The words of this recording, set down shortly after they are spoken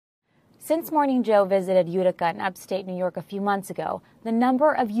Since Morning Joe visited Utica in upstate New York a few months ago, the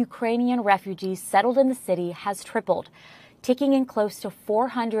number of Ukrainian refugees settled in the city has tripled, taking in close to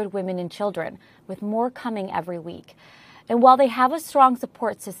 400 women and children, with more coming every week. And while they have a strong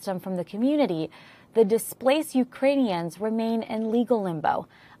support system from the community, the displaced Ukrainians remain in legal limbo,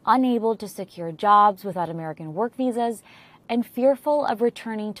 unable to secure jobs without American work visas, and fearful of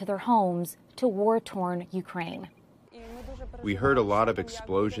returning to their homes to war-torn Ukraine. We heard a lot of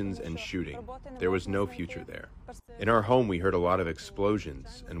explosions and shooting. There was no future there. In our home, we heard a lot of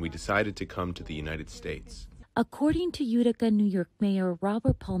explosions, and we decided to come to the United States. According to Utica, New York Mayor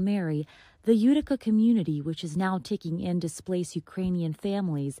Robert Palmieri, the Utica community, which is now taking in displaced Ukrainian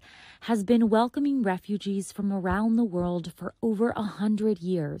families, has been welcoming refugees from around the world for over 100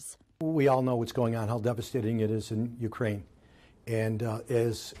 years. We all know what's going on, how devastating it is in Ukraine. And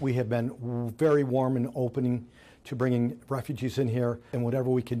as we have been very warm and opening to bringing refugees in here, and whatever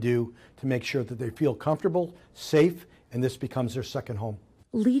we can do to make sure that they feel comfortable, safe, and this becomes their second home.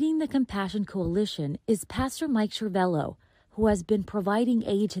 Leading the Compassion Coalition is Pastor Mike Cervello, who has been providing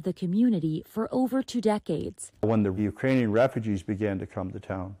aid to the community for over 2 decades. When the Ukrainian refugees began to come to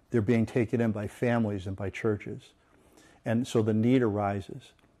town, they're being taken in by families and by churches. And so the need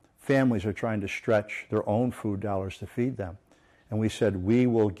arises. Families are trying to stretch their own food dollars to feed them. And we said, we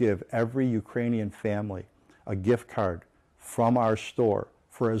will give every Ukrainian family a gift card from our store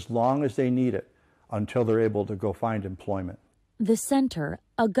for as long as they need it until they're able to go find employment. The center,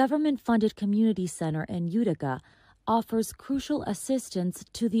 a government-funded community center in Utica, offers crucial assistance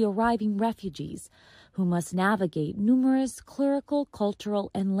to the arriving refugees who must navigate numerous clerical,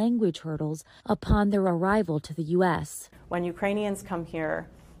 cultural, and language hurdles upon their arrival to the U.S. When Ukrainians come here,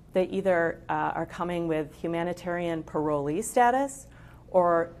 they either are coming with humanitarian parolee status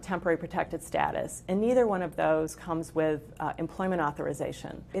or temporary protected status, and neither one of those comes with employment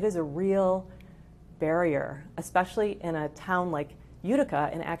authorization. It is a real barrier, especially in a town like Utica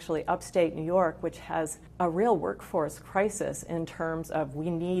and actually upstate New York, which has a real workforce crisis in terms of we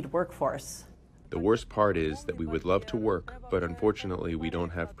need workforce. The worst part is that we would love to work, but unfortunately we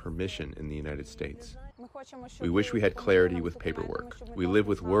don't have permission in the United States. We wish we had clarity with paperwork. We live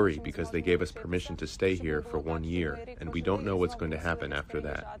with worry because they gave us permission to stay here for 1 year, and we don't know what's going to happen after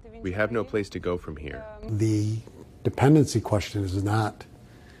that. We have no place to go from here. The dependency question is not,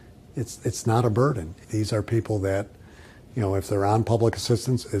 it's not a burden. These are people that, you know, if they're on public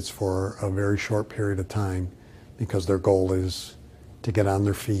assistance, it's for a very short period of time because their goal is to get on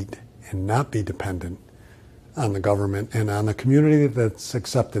their feet and not be dependent on the government and on the community that's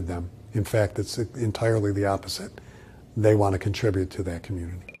accepted them. In fact, it's entirely the opposite. They want to contribute to that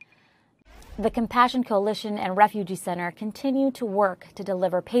community. The Compassion Coalition and Refugee Center continue to work to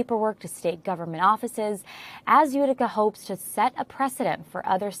deliver paperwork to state government offices as Utica hopes to set a precedent for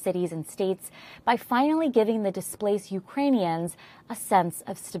other cities and states by finally giving the displaced Ukrainians a sense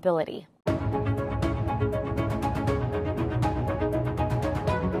of stability.